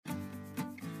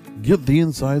Get the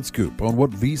inside scoop on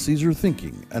what VCs are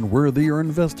thinking and where they are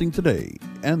investing today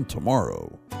and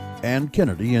tomorrow. Ann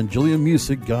Kennedy and Jillian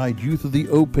Music guide you through the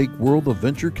opaque world of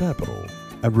venture capital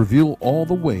and reveal all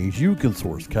the ways you can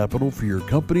source capital for your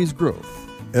company's growth.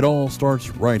 It all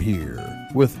starts right here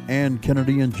with Ann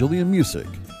Kennedy and Jillian Music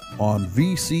on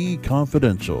VC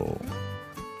Confidential.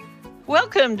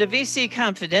 Welcome to VC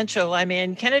Confidential. I'm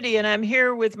Ann Kennedy, and I'm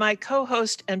here with my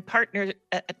co-host and partner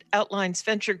at Outlines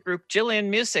Venture Group, Jillian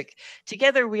Music.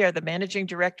 Together, we are the managing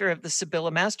director of the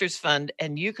Sibylla Masters Fund,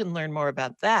 and you can learn more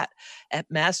about that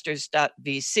at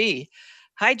masters.vc.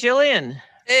 Hi, Jillian.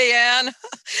 Hey, Ann.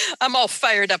 I'm all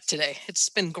fired up today. It's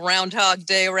been Groundhog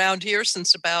Day around here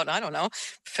since about,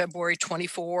 February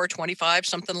 24, 25,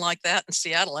 something like that in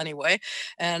Seattle anyway.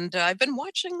 And I've been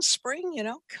watching spring,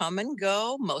 come and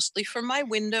go, mostly from my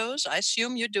windows. I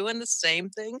assume you're doing the same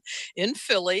thing in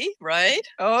Philly, right?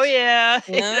 Oh, yeah.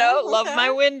 Love my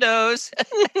windows.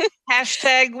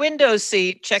 Hashtag window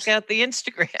seat. Check out the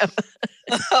Instagram.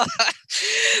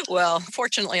 Well,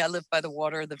 fortunately, I live by the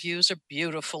water. The views are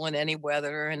beautiful in any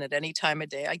weather and at any time of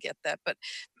day. I get that. But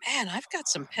man, I've got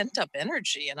some pent up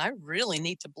energy and I really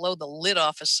need to blow the lid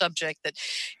off a subject that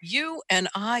you and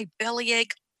I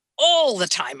bellyache all the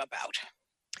time about.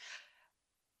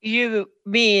 You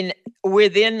mean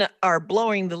within our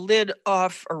blowing the lid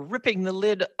off or ripping the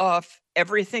lid off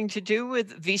everything to do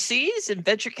with VCs and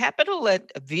venture capital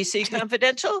at VC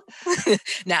Confidential?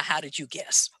 Now, how did you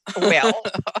guess? Well,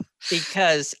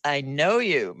 because I know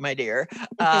you, my dear.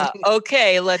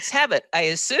 Okay, let's have it. I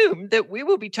assume that we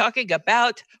will be talking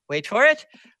about, wait for it,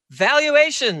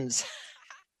 valuations.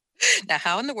 Now,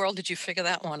 how in the world did you figure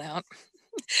that one out?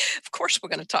 Of course, we're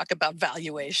going to talk about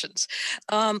valuations.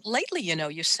 Lately,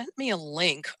 you sent me a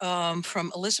link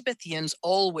from Elizabeth Yin's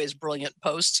always brilliant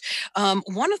posts.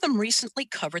 One of them recently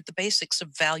covered the basics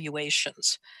of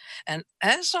valuations. And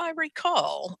as I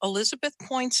recall, Elizabeth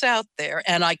points out there,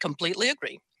 and I completely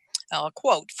agree. I'll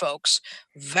quote, folks,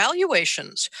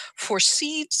 valuations for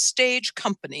seed stage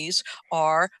companies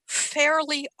are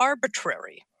fairly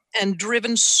arbitrary and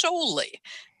driven solely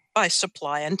by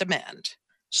supply and demand.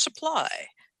 Supply,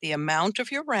 the amount of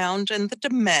your round, and the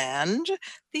demand,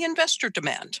 the investor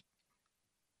demand.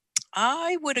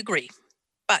 I would agree,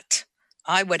 but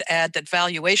I would add that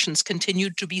valuations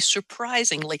continued to be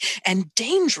surprisingly and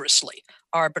dangerously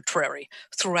arbitrary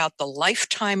throughout the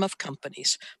lifetime of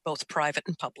companies, both private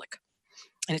and public.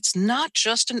 And it's not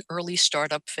just an early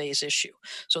startup phase issue.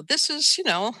 So this is,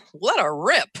 let her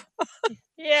rip.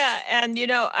 Yeah, and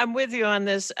I'm with you on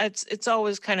this. It's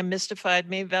always kind of mystified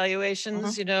me,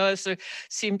 valuations. As there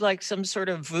seemed like some sort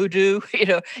of voodoo.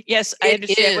 Yes, I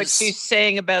understand what she's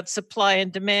saying about supply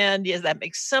and demand. Yes, that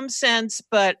makes some sense.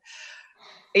 But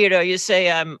you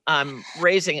say I'm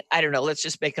raising. I don't know. Let's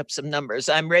just make up some numbers.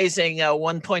 I'm raising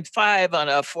 1.5 on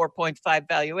a 4.5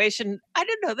 valuation. I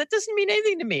don't know. That doesn't mean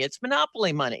anything to me. It's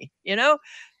monopoly money. Yeah.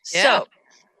 So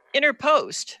in her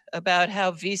post about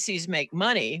how VCs make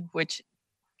money, which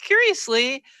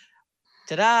curiously,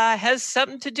 has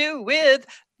something to do with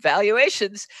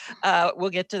valuations. We'll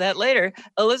get to that later.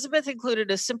 Elizabeth included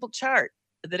a simple chart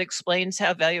that explains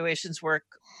how valuations work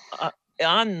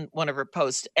on one of her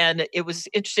posts. And it was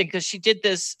interesting because she did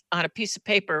this on a piece of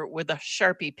paper with a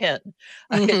Sharpie pen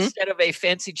instead of a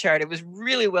fancy chart. It was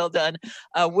really well done.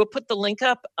 We'll put the link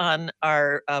up on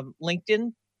our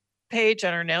LinkedIn page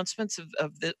on our announcements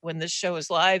of when this show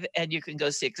is live, and you can go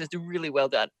see it because it's really well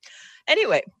done.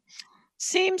 Anyway,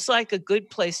 seems like a good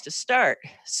place to start.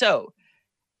 So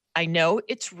I know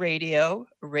it's radio.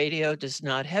 Radio does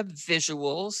not have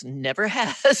visuals, never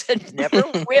has, and never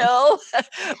will.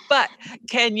 But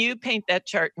can you paint that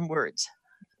chart in words?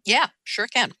 Yeah, sure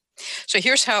can. So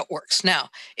here's how it works. Now,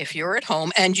 if you're at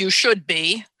home, and you should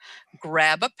be,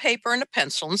 grab a paper and a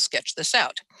pencil and sketch this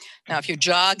out. Now, if you're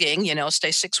jogging,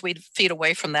 stay 6 feet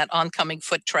away from that oncoming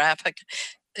foot traffic.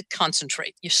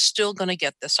 Concentrate. You're still going to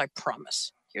get this, I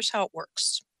promise. Here's how it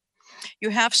works. You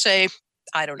have, say,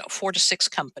 4 to 6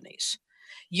 companies.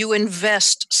 You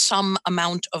invest some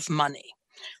amount of money.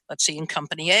 Let's see, in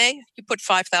company A, you put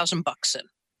 $5,000 in.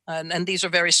 And these are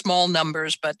very small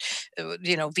numbers, but,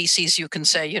 VCs, you can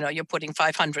say, you're putting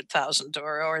 500,000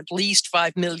 or at least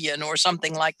 5 million or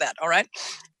something like that. All right.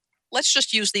 Let's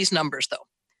just use these numbers, though.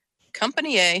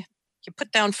 Company A, you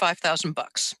put down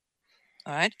 $5,000.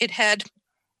 All right. It had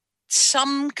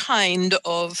some kind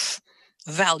of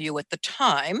value at the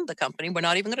time, the company. We're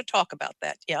not even going to talk about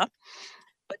that. Yeah.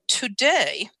 But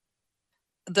today,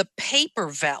 the paper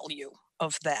value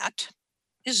of that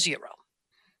is 0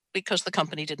 because the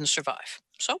company didn't survive.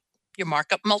 So your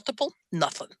markup multiple,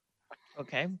 nothing.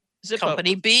 Okay. Zippo.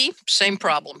 Company B, same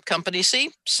problem. Company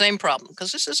C, same problem,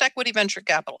 because this is equity venture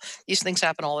capital. These things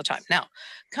happen all the time. Now,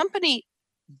 company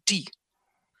D,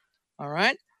 all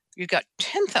right, you got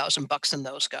 $10,000 in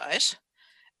those guys,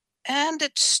 and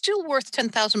it's still worth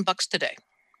 $10,000 today.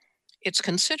 It's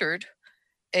considered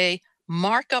a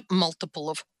markup multiple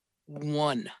of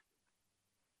 1.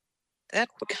 That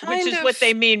Which is kind what of,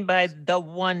 they mean by the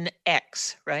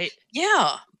 1x, right?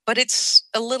 yeah, but it's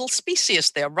a little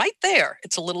specious there. Right there,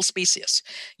 it's a little specious.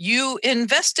 You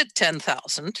invested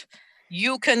 10,000,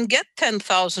 you can get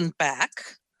 10,000 back.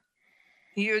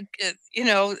 You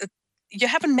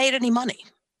haven't made any money.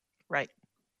 Right.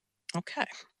 Okay.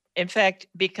 In fact,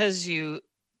 because you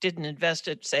didn't invest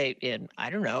it, say, in, I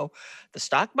don't know, the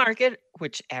stock market,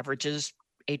 which averages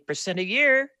 8% a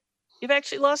year, you've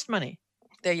actually lost money.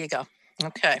 There you go.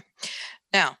 Okay.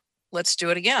 Now, let's do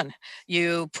it again.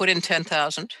 You put in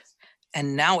 10,000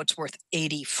 and now it's worth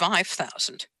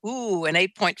 85,000. Ooh, an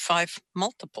 8.5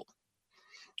 multiple.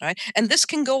 Right? And this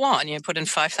can go on. You put in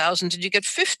 5,000 and you get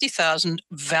 50,000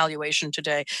 valuation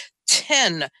today,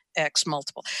 10x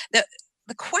multiple.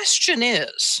 The question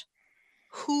is,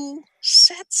 who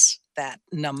sets that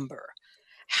number?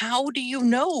 How do you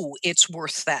know it's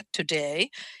worth that today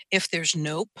if there's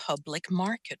no public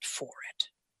market for it?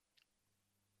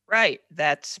 Right.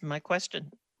 That's my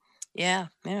question. Yeah.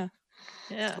 Yeah.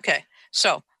 Okay.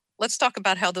 So let's talk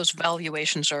about how those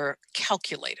valuations are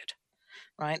calculated.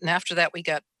 Right. And after that, we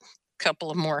got a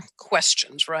couple of more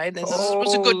questions, right? This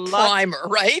was a good primer,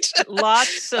 right?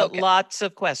 Lots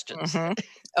of questions.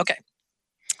 Okay.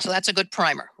 So that's a good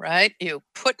primer, right? You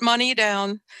put money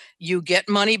down, you get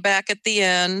money back at the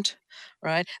end,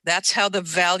 right? That's how the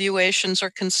valuations are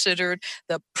considered: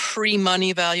 the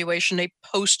pre-money valuation, a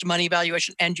post-money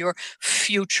valuation, and your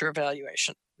future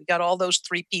valuation. We got all those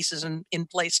 3 pieces in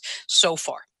place so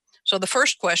far. So the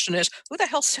first question is, who the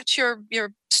hell sets your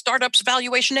startup's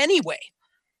valuation anyway?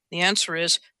 The answer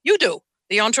is you do,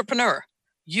 the entrepreneur.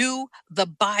 You, the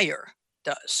buyer,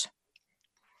 does.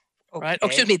 Okay. Right? Oh,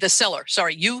 excuse me, the seller.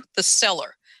 Sorry, you, the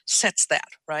seller, sets that,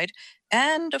 right?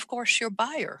 And of course, your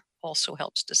buyer also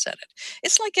helps to set it.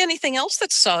 It's like anything else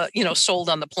that's sold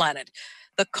on the planet.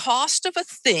 The cost of a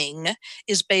thing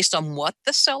is based on what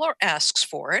the seller asks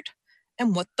for it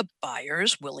and what the buyer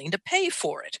is willing to pay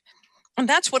for it. And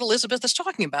that's what Elizabeth is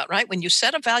talking about, right? When you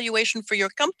set a valuation for your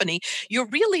company, you're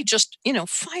really just,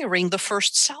 firing the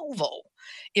first salvo.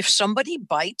 If somebody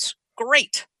bites,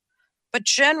 great. But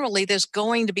generally, there's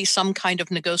going to be some kind of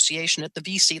negotiation at the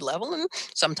VC level and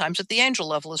sometimes at the angel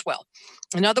level as well.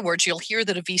 In other words, you'll hear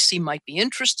that a VC might be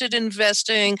interested in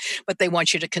investing, but they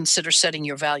want you to consider setting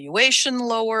your valuation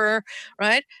lower,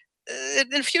 right?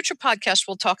 In future podcasts,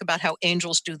 we'll talk about how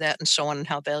angels do that and so on, and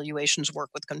how valuations work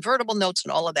with convertible notes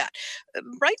and all of that.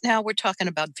 Right now, we're talking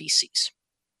about VCs.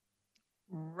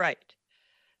 Right.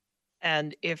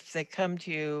 And if they come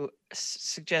to you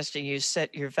suggesting you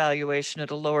set your valuation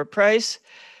at a lower price,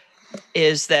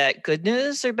 is that good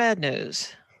news or bad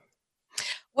news?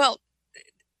 Well,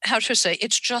 how should I say?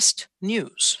 It's just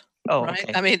news. Oh, right?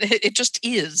 okay. I mean, it just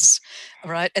is,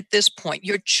 right? At this point,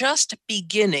 you're just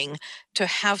beginning to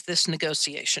have this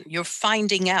negotiation. You're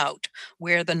finding out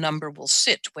where the number will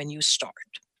sit when you start.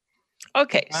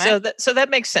 Okay, right? so that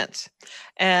makes sense.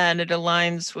 And it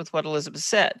aligns with what Elizabeth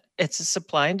said. It's a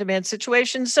supply and demand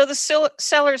situation. So the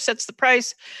seller sets the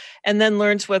price and then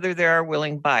learns whether there are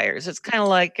willing buyers. It's kind of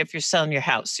like if you're selling your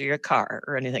house or your car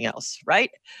or anything else,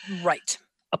 right? Right.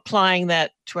 Applying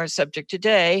that to our subject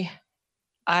today,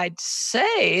 I'd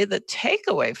say the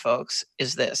takeaway, folks,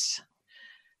 is this.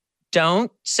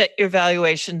 Don't set your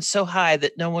valuation so high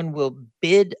that no one will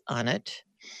bid on it,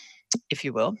 if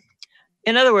you will.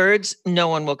 In other words, no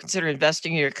one will consider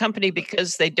investing in your company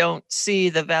because they don't see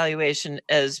the valuation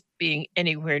as being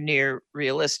anywhere near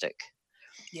realistic.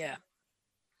 Yeah.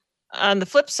 On the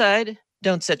flip side,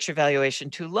 don't set your valuation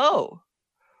too low.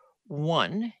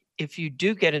 1, if you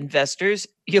do get investors,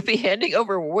 you'll be handing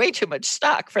over way too much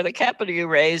stock for the capital you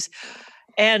raise.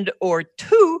 And or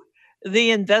 2, the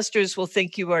investors will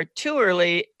think you are too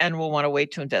early and will want to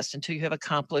wait to invest until you have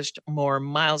accomplished more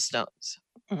milestones.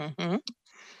 Mm-hmm.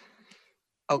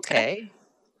 Okay.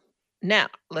 Now,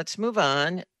 let's move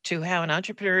on to how an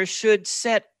entrepreneur should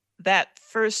set that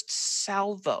first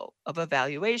salvo of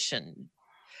evaluation.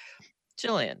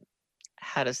 Jillian,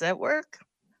 how does that work?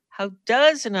 How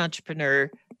does an entrepreneur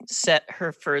set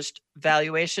her first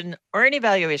valuation, or any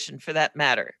valuation for that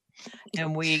matter?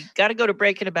 And we got to go to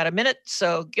break in about a minute.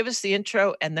 So give us the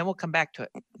intro and then we'll come back to it.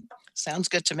 Sounds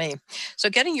good to me. So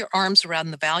getting your arms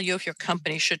around the value of your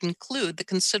company should include the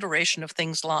consideration of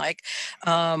things like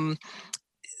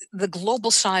the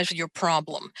global size of your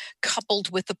problem, coupled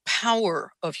with the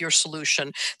power of your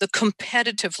solution, the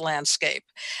competitive landscape,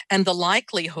 and the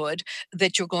likelihood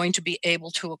that you're going to be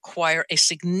able to acquire a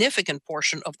significant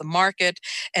portion of the market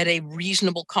at a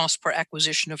reasonable cost per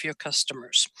acquisition of your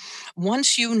customers.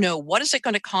 Once you know what is it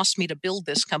going to cost me to build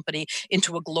this company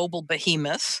into a global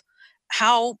behemoth,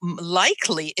 how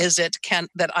likely is it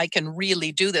that I can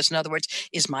really do this? In other words,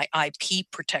 is my IP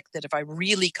protected if I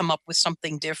really come up with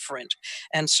something different,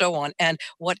 and so on? And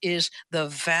what is the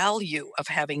value of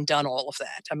having done all of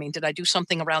that? I mean, did I do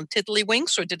something around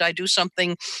tiddlywinks, or did I do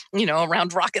something,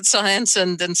 around rocket science,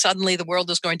 and then suddenly the world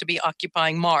is going to be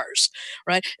occupying Mars,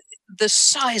 right? The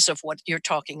size of what you're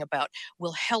talking about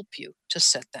will help you to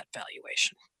set that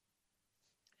valuation.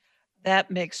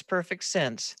 That makes perfect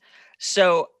sense.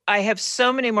 So I have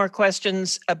so many more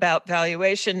questions about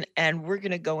valuation, and we're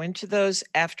going to go into those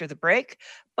after the break.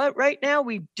 But right now,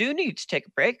 we do need to take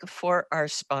a break for our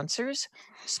sponsors.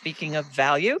 Speaking of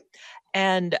value,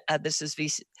 and this is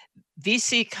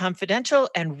VC Confidential,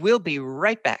 and we'll be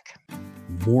right back.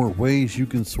 More ways you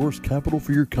can source capital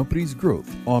for your company's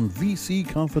growth on VC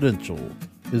Confidential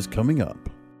is coming up.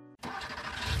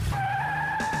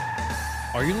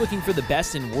 Are you looking for the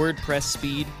best in WordPress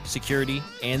speed, security,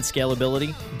 and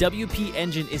scalability? WP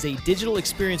Engine is a digital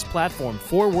experience platform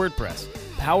for WordPress,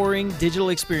 powering digital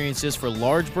experiences for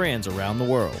large brands around the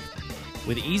world.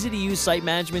 With easy-to-use site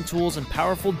management tools and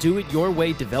powerful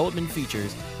do-it-your-way development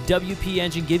features, WP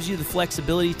Engine gives you the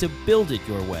flexibility to build it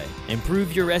your way.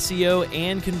 Improve your SEO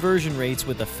and conversion rates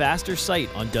with a faster site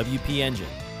on WP Engine.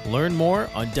 Learn more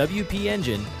on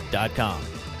WPEngine.com.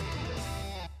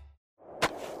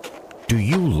 Do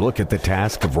you look at the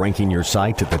task of ranking your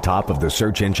site at the top of the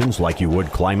search engines like you would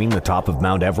climbing the top of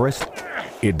Mount Everest?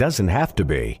 It doesn't have to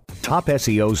be.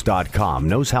 TopSEOs.com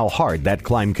knows how hard that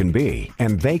climb can be,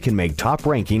 and they can make top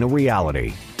ranking a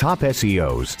reality. Top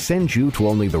SEOs sends you to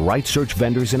only the right search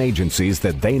vendors and agencies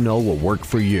that they know will work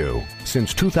for you.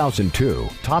 Since 2002,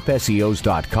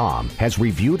 TopSEOs.com has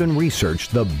reviewed and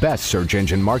researched the best search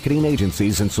engine marketing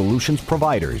agencies and solutions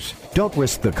providers. Don't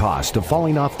risk the cost of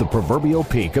falling off the proverbial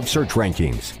peak of search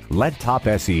rankings. Let Top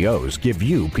SEOs give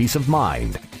you peace of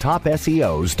mind.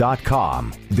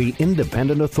 TopSEOs.com, the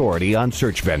independent authority on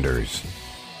search vendors.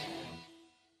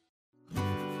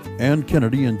 Ann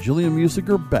Kennedy and Jillian Music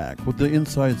are back with the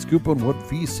inside scoop on what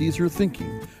VCs are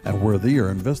thinking and where they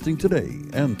are investing today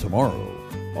and tomorrow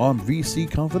on VC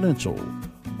Confidential,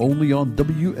 only on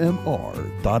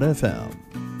WMR.FM.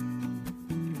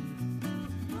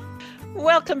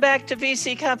 Welcome back to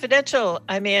VC Confidential.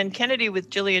 I'm Ann Kennedy with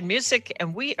Jillian Music,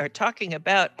 and we are talking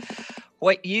about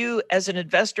what you as an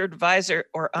investor, advisor,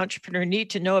 or entrepreneur need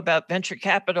to know about venture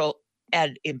capital.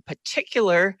 And in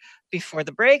particular, before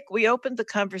the break, we opened the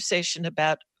conversation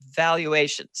about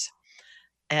valuations.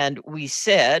 And we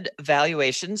said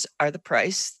valuations are the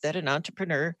price that an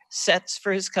entrepreneur sets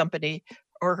for his company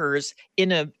or hers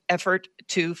in an effort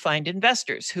to find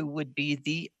investors who would be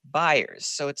the buyers.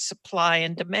 So it's supply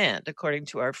and demand, according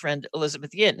to our friend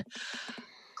Elizabeth Yin.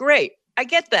 Great. I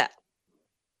get that.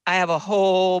 I have a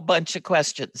whole bunch of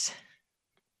questions.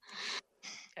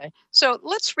 Okay, so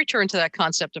let's return to that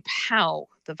concept of how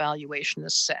the valuation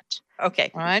is set.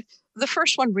 Okay. All right. The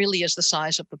first one really is the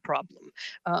size of the problem.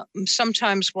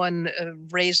 Sometimes one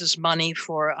raises money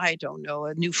for, I don't know,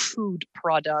 a new food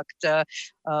product,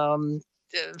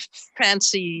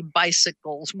 fancy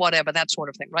bicycles, whatever, that sort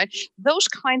of thing, right? Those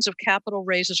kinds of capital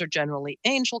raises are generally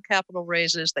angel capital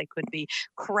raises. They could be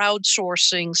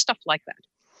crowdsourcing, stuff like that.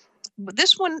 But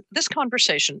this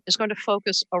conversation is going to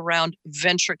focus around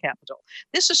venture capital.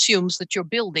 This assumes that you're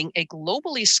building a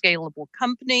globally scalable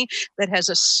company that has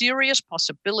a serious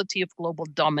possibility of global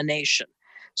domination.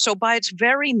 So by its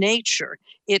very nature,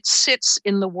 it sits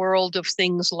in the world of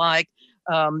things like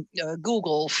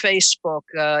Google, Facebook,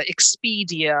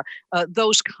 Expedia,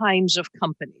 those kinds of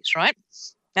companies, right?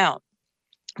 Now,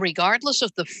 regardless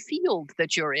of the field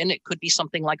that you're in, it could be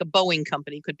something like a Boeing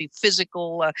company, it could be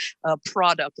physical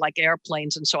product like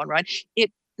airplanes and so on, right?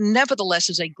 It nevertheless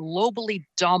is a globally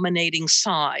dominating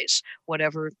size,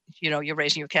 whatever you're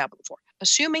raising your capital for.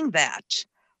 Assuming that,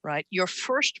 right, your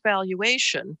first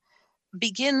valuation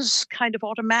begins kind of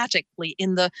automatically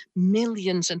in the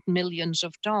millions and millions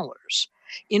of dollars.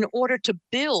 In order to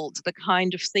build the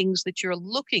kind of things that you're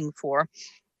looking for,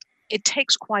 it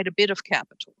takes quite a bit of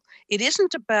capital. It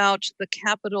isn't about the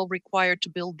capital required to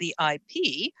build the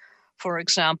IP. For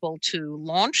example, to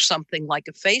launch something like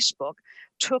a Facebook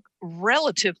took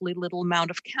relatively little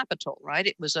amount of capital, right?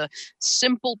 It was a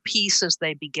simple piece as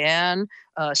they began,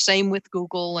 same with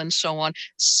Google and so on.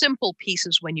 Simple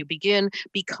pieces when you begin,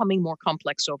 becoming more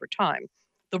complex over time.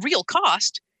 The real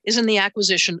cost is in the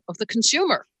acquisition of the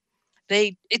consumer.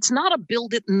 It's not a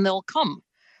build it and they'll come,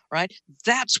 right?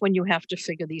 That's when you have to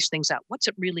figure these things out. What's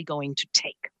it really going to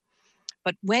take?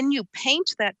 But when you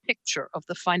paint that picture of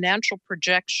the financial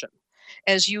projection,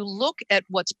 as you look at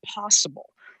what's possible,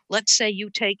 let's say you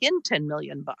take in 10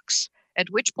 million bucks, at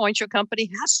which point your company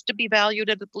has to be valued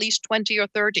at least 20 or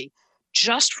 30.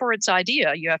 Just for its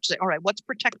idea, you have to say, all right, what's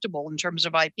protectable in terms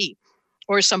of IP?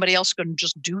 Or is somebody else going to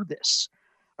just do this?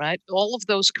 Right? All of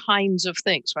those kinds of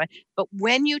things, right? But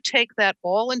when you take that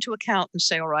all into account and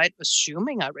say, all right,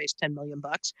 assuming I raise 10 million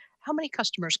bucks, how many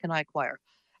customers can I acquire?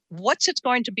 What's it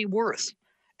going to be worth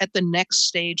at the next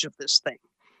stage of this thing?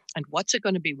 And what's it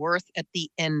going to be worth at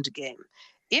the end game?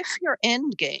 If your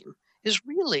end game is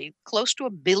really close to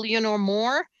 $1 billion or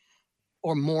more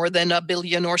than $1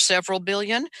 billion or several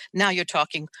billion, now you're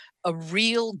talking a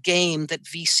real game that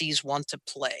VCs want to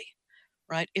play,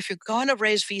 right? If you're going to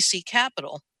raise VC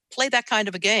capital, play that kind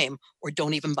of a game or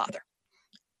don't even bother.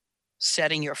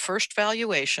 Setting your first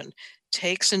valuation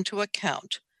takes into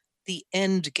account the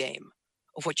end game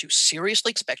of what you seriously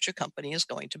expect your company is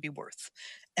going to be worth.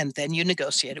 And then you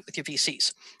negotiate it with your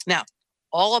VCs. Now,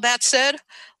 all of that said,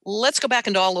 let's go back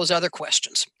into all those other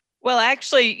questions. Well,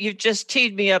 actually, you've just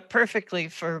teed me up perfectly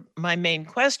for my main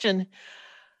question.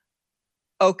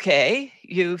 Okay,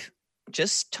 you've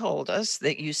just told us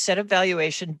that you set a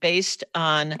valuation based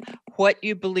on what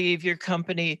you believe your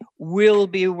company will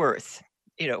be worth,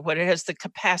 what it has the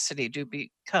capacity to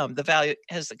become, the value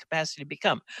has the capacity to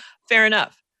become. Fair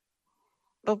enough.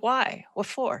 But why? What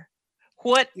for?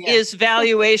 What is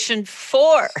valuation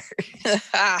for?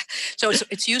 So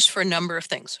it's used for a number of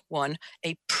things. One,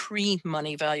 a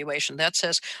pre-money valuation. That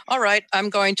says, all right,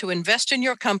 I'm going to invest in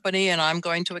your company and I'm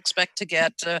going to expect to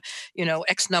get,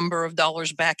 X number of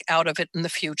dollars back out of it in the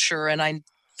future. And I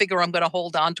figure I'm going to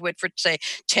hold on to it for, say,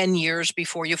 10 years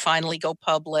before you finally go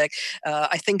public.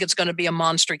 I think it's going to be a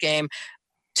monster game.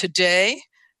 Today,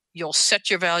 you'll set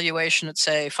your valuation at,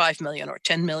 say, 5 million or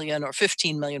 10 million or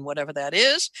 15 million, whatever that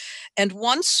is. And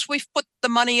once we've put the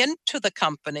money into the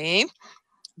company,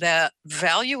 the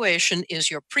valuation is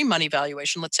your pre-money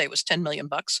valuation. Let's say it was 10 million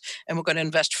bucks, and we're going to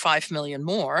invest 5 million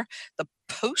more. The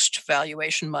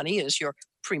post-valuation money is your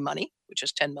pre-money, which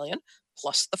is 10 million,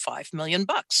 plus the 5 million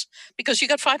bucks, because you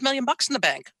got 5 million bucks in the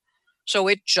bank. So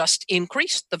it just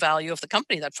increased the value of the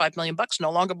company. That 5 million bucks no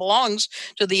longer belongs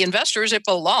to the investors. It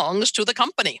belongs to the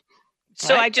company.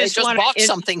 So right? I just bought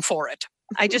something for it.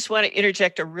 I just want to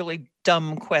interject a really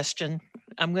dumb question.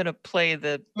 I'm going to play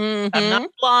I'm not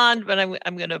blonde, but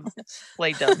I'm going to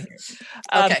play dumb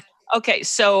here. Okay.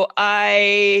 So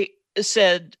I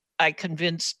said I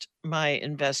convinced my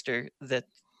investor that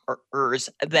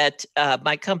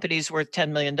my company's worth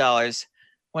 $10 million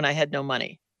when I had no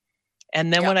money.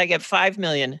 And then when I get 5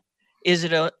 million, is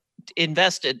it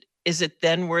invested? Is it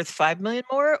then worth 5 million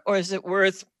more, or is it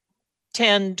worth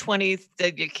 10, 20?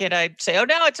 Can I say, oh,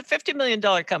 now it's a $50 million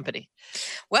company?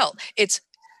 Well, it's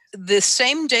the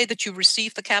same day that you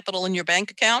receive the capital in your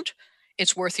bank account.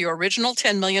 It's worth your original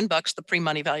 10 million bucks, the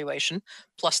pre-money valuation,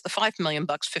 plus the 5 million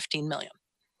bucks, 15 million.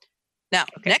 Now,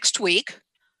 next week,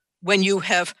 when you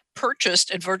have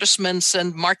purchased advertisements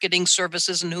and marketing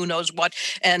services and who knows what,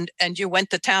 and you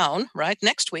went to town, right?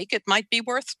 Next week, it might be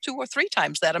worth 2 or 3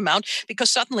 times that amount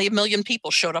because suddenly 1 million people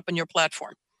showed up on your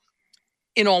platform.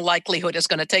 In all likelihood, it's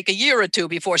going to take a year or two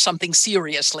before something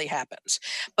seriously happens.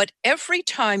 But every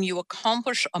time you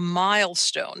accomplish a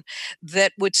milestone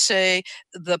that would say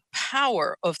the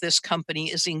power of this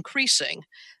company is increasing,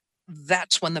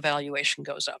 that's when the valuation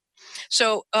goes up.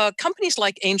 So companies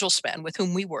like Angelspan, with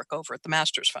whom we work over at the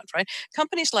Masters Fund, right?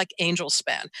 Companies like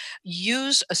Angelspan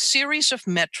use a series of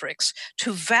metrics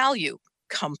to value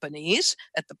companies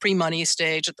at the pre-money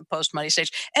stage, at the post-money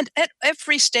stage, and at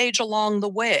every stage along the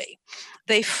way.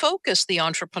 They focus the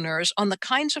entrepreneurs on the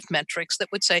kinds of metrics that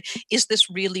would say, is this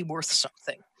really worth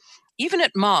something? Even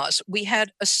at Moz, we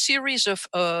had a series of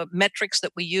metrics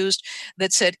that we used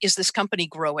that said, is this company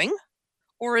growing?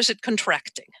 Or is it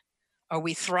contracting? Are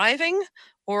we thriving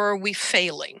or are we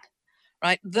failing?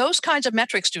 Right? Those kinds of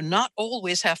metrics do not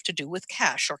always have to do with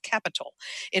cash or capital.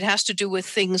 It has to do with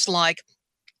things like,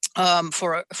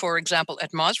 for example,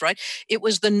 at Moz, right? It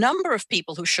was the number of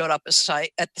people who showed up at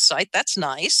the site. That's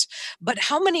nice. But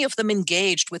how many of them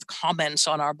engaged with comments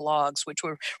on our blogs, which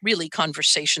were really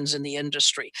conversations in the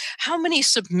industry? How many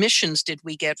submissions did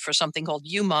we get for something called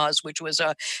UMoz, which was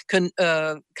a kind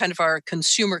of our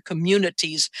consumer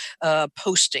communities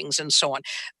postings and so on?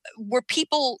 Were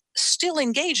people still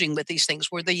engaging with these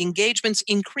things? Were the engagements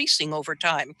increasing over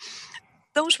time?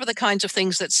 those were the kinds of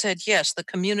things that said, yes, the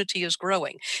community is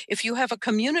growing. If you have a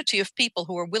community of people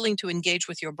who are willing to engage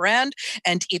with your brand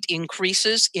and it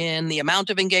increases in the amount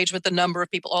of engagement, the number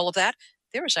of people, all of that,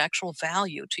 there is actual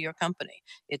value to your company.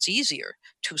 It's easier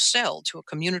to sell to a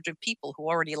community of people who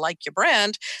already like your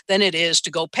brand than it is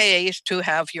to go pay to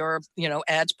have your,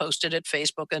 ads posted at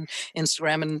Facebook and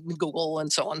Instagram and Google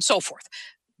and so on and so forth.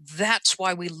 That's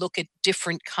why we look at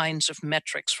different kinds of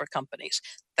metrics for companies.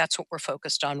 That's what we're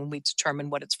focused on when we determine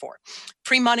what it's for.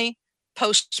 Pre-money,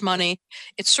 post-money,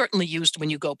 it's certainly used when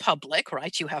you go public,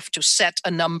 right? You have to set a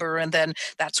number and then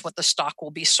that's what the stock will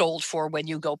be sold for when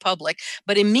you go public.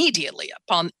 But immediately,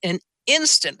 upon an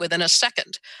instant, within a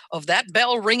second of that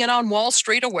bell ringing on Wall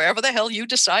Street or wherever the hell you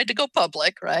decide to go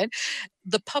public, right?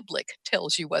 The public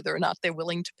tells you whether or not they're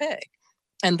willing to pay.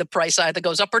 And the price either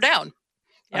goes up or down.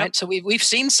 Right. Yep. So we've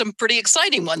seen some pretty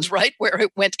exciting ones, right, where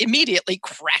it went immediately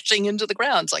crashing into the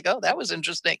ground. It's like, oh, that was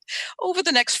interesting. Over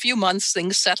the next few months,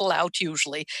 things settle out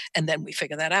usually, and then we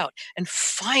figure that out. And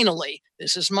finally,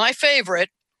 this is my favorite.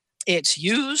 It's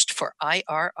used for IRR.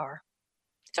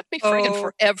 It took me friggin'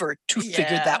 forever to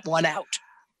figure that one out.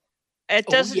 It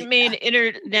doesn't mean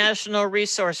international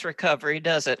resource recovery,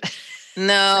 does it?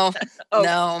 No,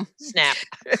 no. Snap.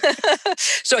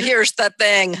 So here's the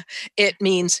thing. It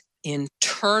means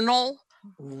internal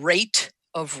rate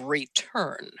of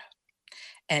return.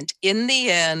 And in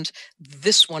the end,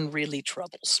 this one really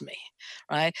troubles me,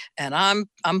 right? And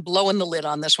I'm blowing the lid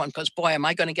on this one because, boy, am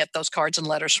I going to get those cards and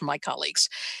letters from my colleagues.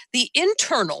 The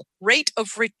internal rate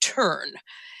of return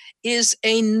is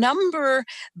a number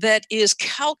that is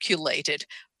calculated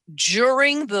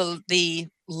during the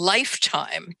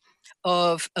lifetime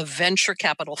of a venture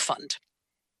capital fund.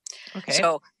 Okay.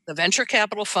 So the venture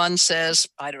capital fund says,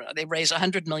 I don't know, they raise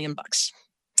 $100 million.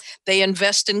 They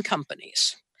invest in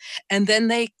companies. And then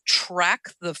they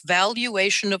track the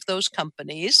valuation of those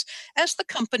companies as the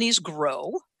companies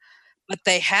grow, but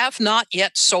they have not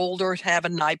yet sold or have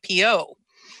an IPO.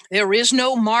 There is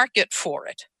no market for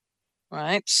it,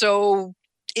 right? So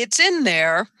it's in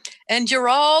there and you're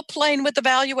all playing with the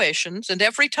valuations. And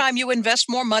every time you invest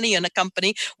more money in a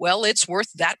company, well, it's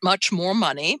worth that much more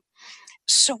money.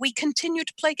 So we continue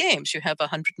to play games. You have a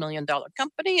 $100 million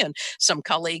company and some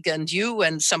colleague and you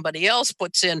and somebody else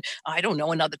puts in, I don't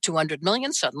know, another 200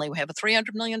 million. Suddenly we have a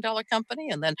 $300 million company.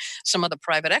 And then some other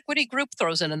private equity group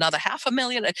throws in another $500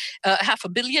 million,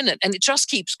 $500 million, and it just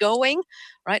keeps going,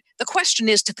 right? The question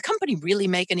is, did the company really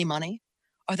make any money?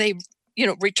 Are they,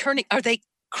 returning? Are they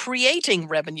creating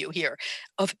revenue here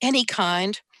of any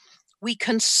kind? We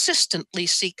consistently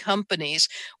see companies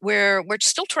where we're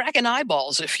still tracking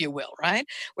eyeballs, if you will, right?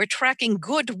 We're tracking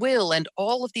goodwill and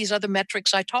all of these other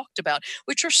metrics I talked about,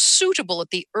 which are suitable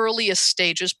at the earliest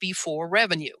stages before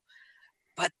revenue.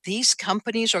 But these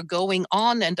companies are going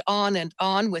on and on and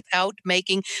on without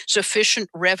making sufficient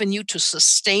revenue to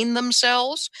sustain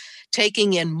themselves,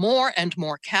 taking in more and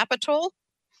more capital,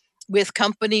 with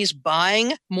companies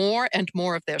buying more and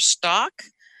more of their stock.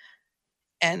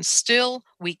 And still,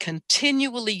 we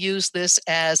continually use this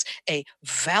as a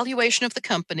valuation of the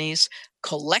companies.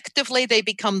 Collectively, they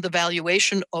become the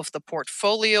valuation of the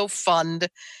portfolio fund,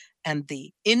 and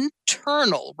the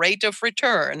internal rate of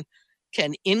return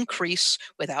can increase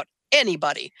without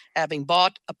anybody having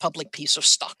bought a public piece of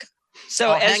stock.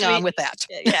 So hang on with that.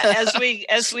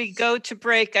 as we go to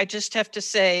break, I just have to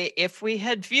say, if we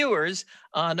had viewers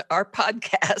on our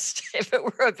podcast, if it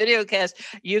were a video cast,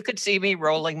 you could see me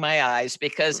rolling my eyes,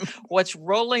 because what's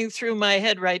rolling through my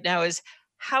head right now is,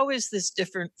 how is this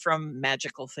different from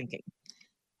magical thinking?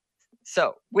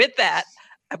 So with that,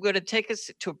 I'm going to take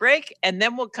us to a break, and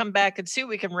then we'll come back and see if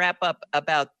we can wrap up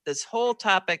about this whole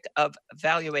topic of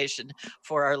valuation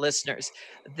for our listeners.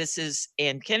 This is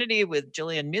Ann Kennedy with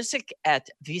Jillian Muessig at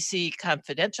VC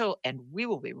Confidential, and we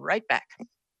will be right back.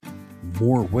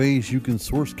 More ways you can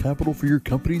source capital for your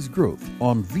company's growth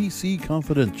on VC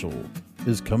Confidential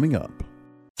is coming up.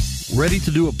 Ready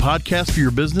to do a podcast for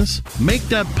your business? Make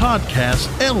that podcast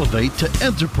elevate to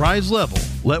enterprise level.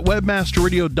 Let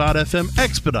webmasterradio.fm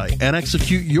expedite and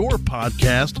execute your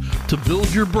podcast to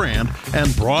build your brand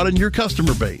and broaden your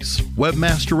customer base.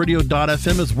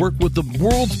 Webmasterradio.fm has worked with the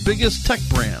world's biggest tech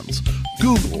brands,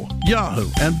 Google, Yahoo,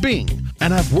 and Bing,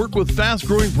 and have worked with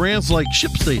fast-growing brands like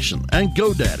ShipStation and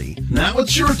GoDaddy. Now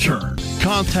it's your turn.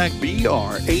 Contact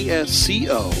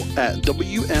BRASCO at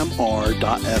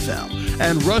WMR.fm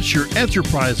and rush your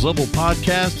enterprise-level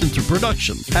podcast into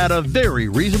production at a very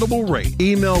reasonable rate.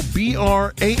 Email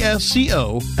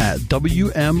BRASCO at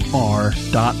WMR.fm.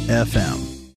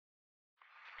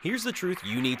 Here's the truth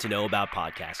you need to know about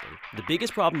podcasting. The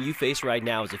biggest problem you face right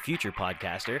now as a future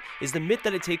podcaster is the myth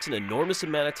that it takes an enormous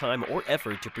amount of time or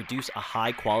effort to produce a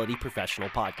high-quality professional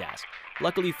podcast.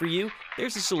 Luckily for you,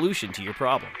 there's a solution to your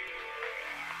problem.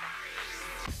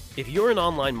 If you're an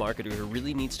online marketer who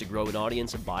really needs to grow an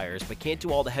audience of buyers but can't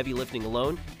do all the heavy lifting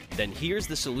alone, then here's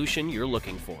the solution you're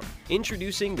looking for.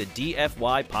 Introducing the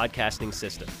DFY Podcasting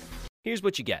System. Here's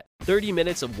what you get: 30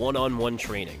 minutes of one-on-one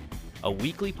training, a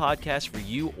weekly podcast for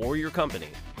you or your company,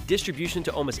 distribution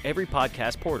to almost every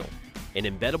podcast portal, an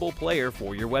embeddable player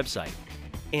for your website,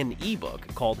 an ebook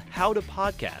called How to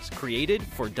Podcast created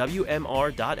for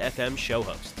WMR.FM show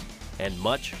hosts, and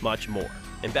much, much more.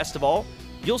 And best of all,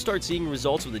 you'll start seeing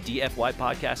results with the DFY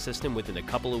podcast system within a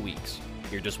couple of weeks.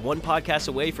 You're just one podcast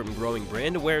away from growing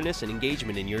brand awareness and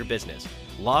engagement in your business.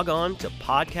 Log on to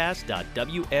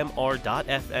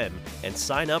podcast.wmr.fm and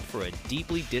sign up for a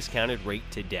deeply discounted rate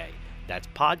today. That's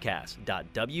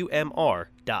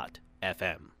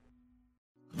podcast.wmr.fm.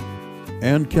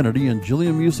 Ann Kennedy and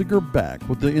Jillian Music are back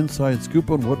with the inside scoop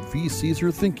on what VCs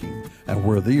are thinking and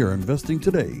where they are investing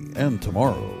today and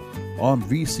tomorrow on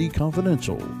VC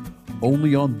Confidential,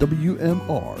 only on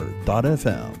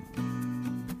WMR.fm.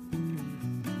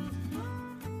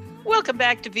 Welcome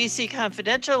back to VC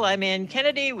Confidential. I'm Ann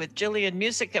Kennedy with Jillian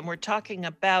Music, and we're talking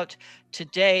about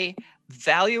today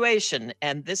valuation.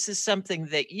 And this is something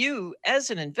that you, as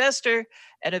an investor,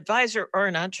 an advisor, or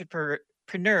an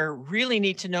entrepreneur, really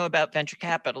need to know about venture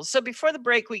capital. So before the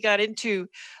break, we got into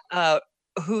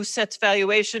who sets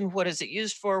valuation, what is it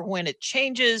used for, when it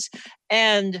changes,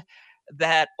 and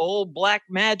that old black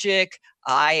magic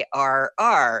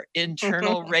IRR,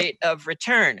 internal rate of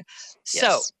return. So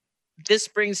Yes. this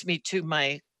brings me to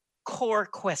my core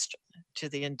question to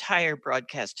the entire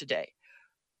broadcast today.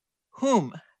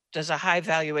 Whom does a high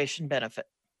valuation benefit?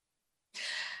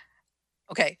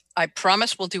 Okay, I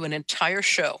promise we'll do an entire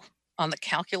show on the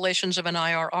calculations of an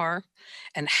IRR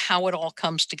and how it all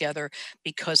comes together,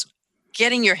 because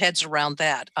getting your heads around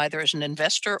that, either as an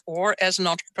investor or as an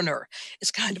entrepreneur,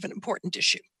 is kind of an important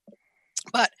issue.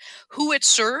 But who it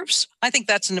serves, I think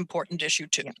that's an important issue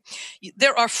too.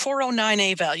 There are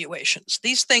 409A valuations.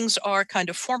 These things are kind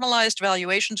of formalized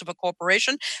valuations of a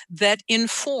corporation that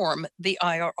inform the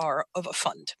IRR of a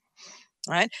fund.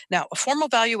 Right? Now, a formal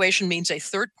valuation means a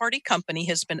third-party company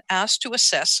has been asked to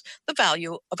assess the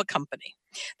value of a company.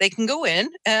 They can go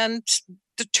in and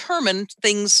determine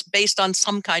things based on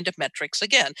some kind of metrics.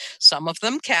 Again, some of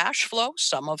them cash flow,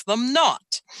 some of them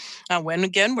not. Now, when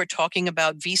again we're talking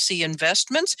about VC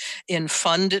investments in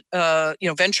funded,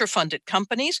 venture-funded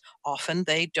companies, often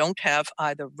they don't have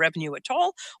either revenue at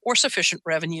all or sufficient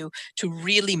revenue to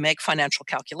really make financial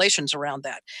calculations around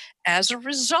that. As a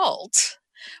result,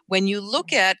 when you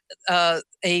look at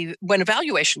when a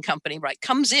valuation company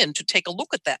comes in to take a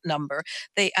look at that number,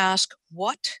 they ask,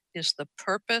 what is the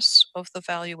purpose of the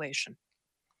valuation?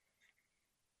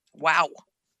 Wow.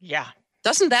 Yeah.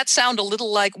 Doesn't that sound a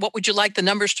little like, what would you like the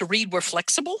numbers to read were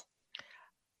flexible?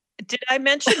 Did I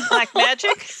mention black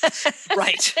magic?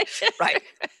 Right.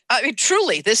 I mean,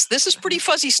 truly, this is pretty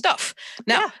fuzzy stuff.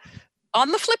 Now,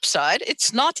 on the flip side,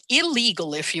 it's not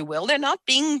illegal, if you will. They're not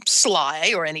being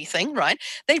sly or anything, right?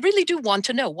 They really do want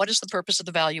to know, what is the purpose of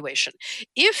the valuation.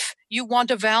 If you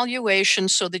want a valuation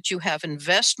so that you have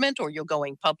investment or you're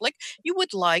going public, you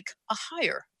would like a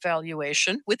higher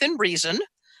valuation within reason.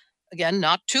 Again,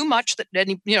 not too much that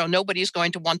nobody's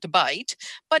going to want to bite,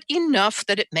 but enough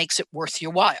that it makes it worth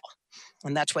your while.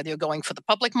 And that's whether you're going for the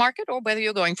public market or whether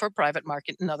you're going for a private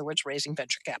market, in other words, raising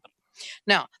venture capital.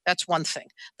 Now, that's one thing.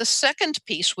 The second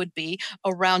piece would be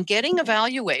around getting a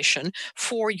valuation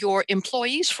for your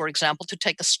employees, for example, to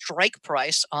take a strike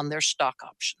price on their stock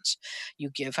options. You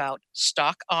give out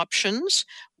stock options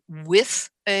with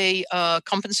a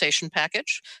compensation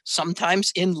package,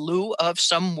 sometimes in lieu of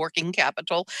some working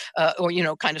capital or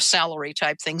kind of salary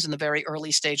type things in the very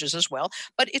early stages as well.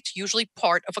 But it's usually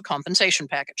part of a compensation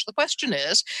package. The question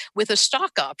is, with a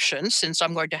stock option, since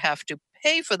I'm going to have to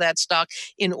pay for that stock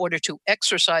in order to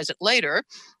exercise it later,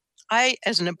 I,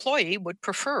 as an employee, would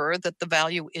prefer that the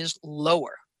value is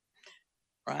lower.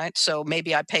 Right. So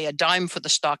maybe I pay a dime for the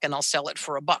stock and I'll sell it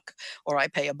for $1, or I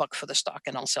pay $1 for the stock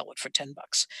and I'll sell it for $10,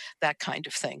 that kind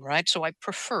of thing. Right. So I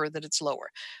prefer that it's lower.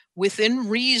 Within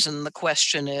reason, the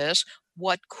question is,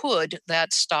 what could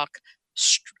that stock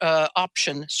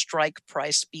option strike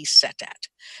price be set at?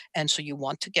 And so you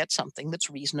want to get something that's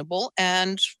reasonable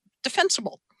and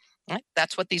defensible. Right.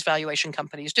 That's what these valuation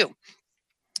companies do.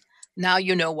 Now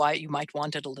you know why you might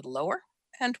want it a little lower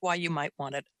and why you might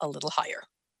want it a little higher.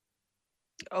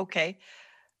 Okay.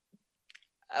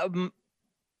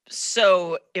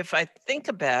 So if I think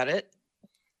about it,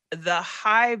 the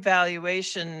high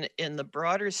valuation in the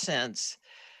broader sense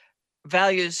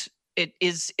values it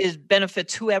is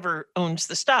benefits whoever owns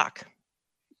the stock,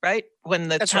 right? When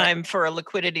the That's time right. for a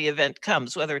liquidity event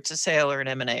comes, whether it's a sale or an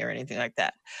M&A or anything like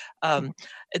that.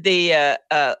 The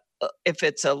if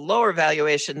it's a lower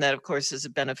valuation, that of course is a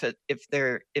benefit if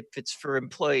it's for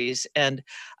employees. And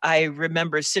I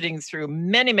remember sitting through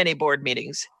many board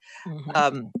meetings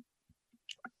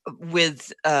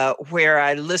with where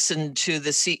I listened to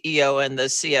the CEO and the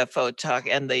CFO talk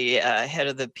and the head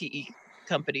of the PE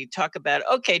company talk about,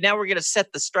 okay, now we're going to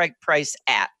set the strike price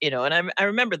at, and I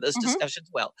remember those discussions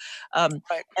well.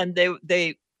 Right. And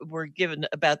they were given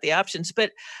about the options.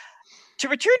 But to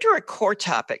return to our core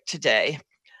topic today,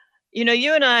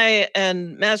 you and I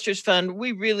and Masters Fund,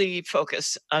 we really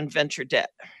focus on venture debt.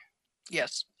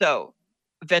 Yes. So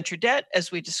venture debt, as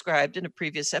we described in a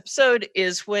previous episode,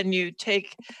 is when you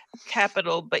take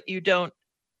capital, but you don't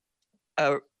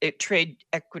trade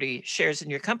equity shares in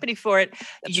your company for it.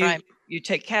 That's right. You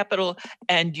take capital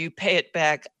and you pay it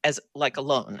back as like a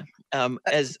loan,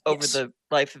 as over yes. the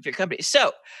life of your company.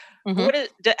 So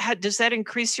does that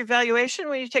increase your valuation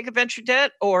when you take a venture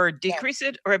debt, or decrease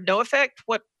it, or have no effect?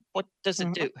 What does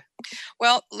it do?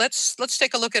 Well, let's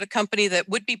take a look at a company that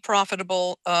would be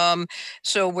profitable.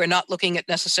 So we're not looking at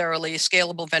necessarily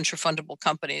scalable venture fundable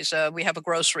companies. We have a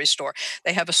grocery store.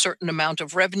 They have a certain amount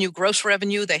of revenue, gross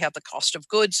revenue. They have the cost of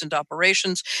goods and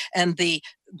operations, and the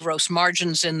gross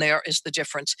margins in there is the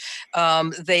difference.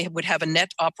 They would have a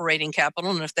net operating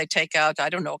capital, and if they take out, I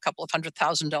don't know, a couple of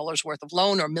 $100,000 worth of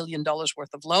loan or $1 million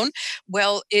worth of loan,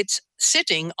 well, it's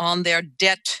sitting on their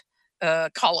debt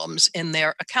columns in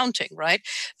their accounting, right?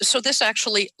 So this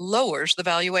actually lowers the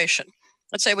valuation.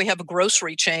 Let's say we have a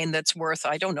grocery chain that's worth,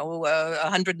 I don't know,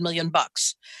 $100 million.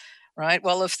 Right.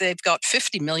 Well, if they've got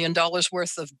 $50 million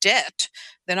worth of debt,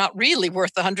 they're not really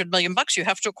worth the $100 million. You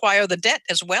have to acquire the debt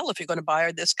as well if you're going to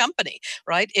buy this company.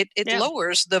 Right. It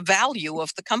lowers the value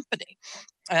of the company.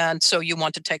 And so you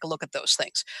want to take a look at those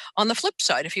things. On the flip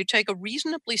side, if you take a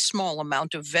reasonably small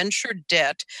amount of venture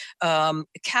debt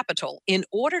capital in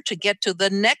order to get to the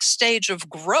next stage of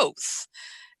growth,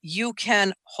 you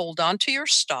can hold on to your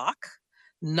stock,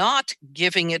 not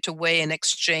giving it away in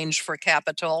exchange for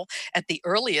capital at the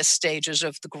earliest stages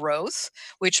of the growth,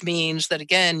 which means that,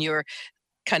 again, you're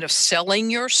kind of selling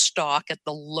your stock at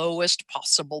the lowest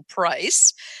possible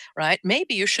price, right?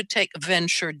 Maybe you should take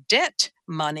venture debt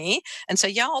money and say,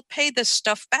 yeah, I'll pay this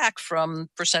stuff back from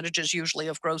percentages usually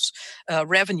of gross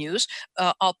revenues.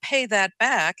 I'll pay that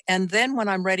back. And then when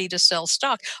I'm ready to sell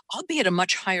stock, I'll be at a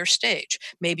much higher stage.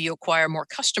 Maybe you acquire more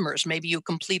customers. Maybe you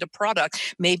complete a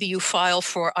product. Maybe you file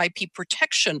for IP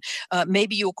protection.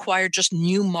 Maybe you acquire just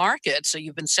new markets. So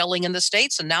you've been selling in the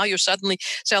States and now you're suddenly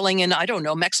selling in, I don't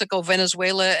know, Mexico,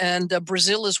 Venezuela, and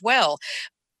Brazil as well.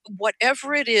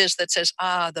 Whatever it is that says,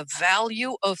 the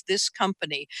value of this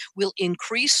company will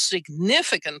increase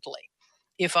significantly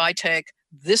if I take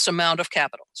this amount of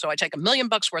capital. So I take $1 million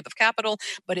worth of capital,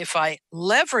 but if I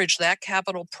leverage that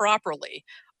capital properly,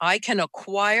 I can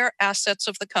acquire assets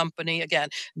of the company, again,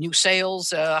 new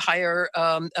sales, higher,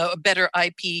 better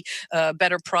IP,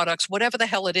 better products, whatever the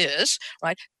hell it is,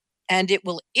 right? And it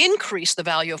will increase the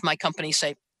value of my company,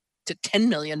 say, to $10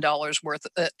 million worth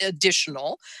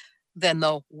additional. Then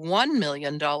the $1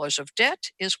 million of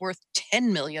debt is worth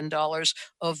 $10 million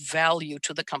of value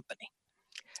to the company.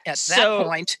 At that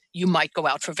point, you might go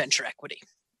out for venture equity.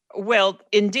 Well,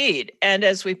 indeed. And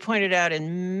as we pointed out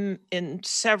in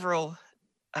several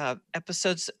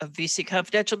episodes of VC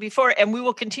Confidential before, and we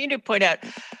will continue to point out,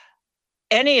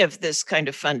 any of this kind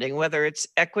of funding, whether it's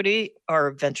equity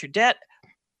or venture debt,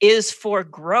 is for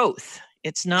growth.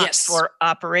 It's not for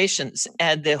operations.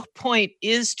 And the point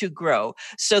is to grow.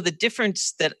 So the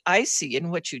difference that I see in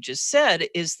what you just said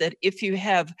is that if you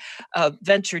have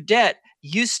venture debt,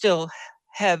 you still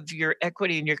have your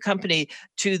equity in your company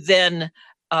to then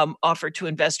offer to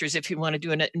investors if you want to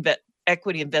do an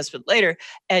equity investment later.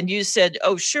 And you said,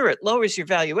 oh, sure, it lowers your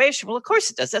valuation. Well, of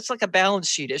course it does. That's like a balance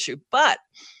sheet issue. But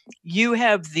you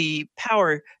have the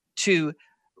power to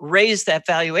raise that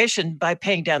valuation by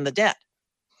paying down the debt.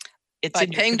 It's by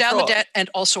paying down the debt and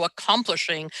also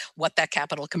accomplishing what that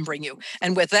capital can bring you.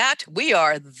 And with that, we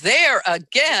are there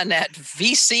again at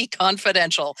VC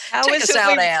Confidential. Take us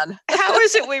out, Ann. How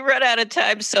is it we run out of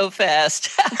time so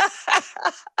fast?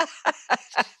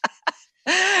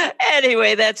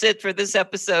 Anyway, that's it for this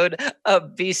episode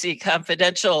of VC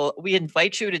Confidential. We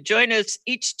invite you to join us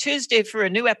each Tuesday for a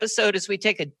new episode as we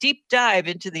take a deep dive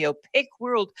into the opaque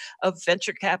world of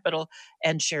venture capital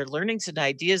and share learnings and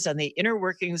ideas on the inner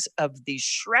workings of the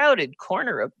shrouded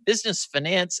corner of business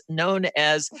finance known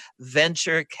as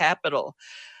venture capital.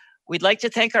 We'd like to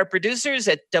thank our producers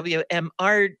at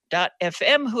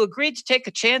WMR.FM who agreed to take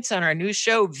a chance on our new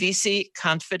show, VC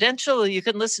Confidential. You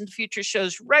can listen to future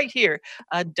shows right here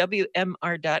on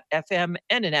WMR.FM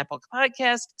and in Apple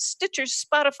Podcasts, Stitcher,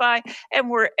 Spotify, and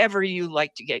wherever you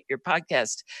like to get your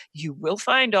podcast. You will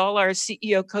find all our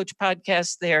CEO Coach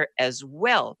podcasts there as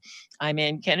well. I'm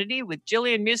Ann Kennedy with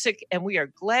Jillian Music, and we are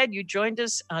glad you joined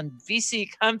us on VC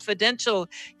Confidential.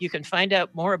 You can find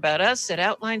out more about us at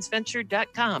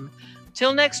outlinesventure.com.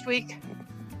 Till next week.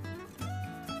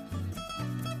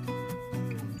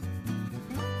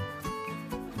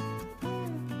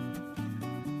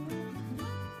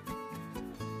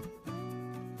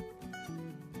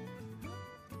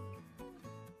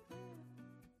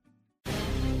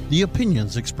 The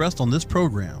opinions expressed on this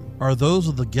program are those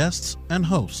of the guests and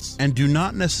hosts and do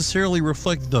not necessarily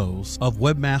reflect those of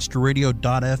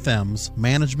WebmasterRadio.fm's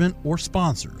management or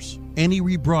sponsors. Any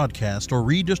rebroadcast or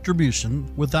redistribution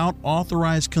without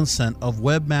authorized consent of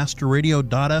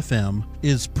WebmasterRadio.fm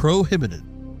is prohibited.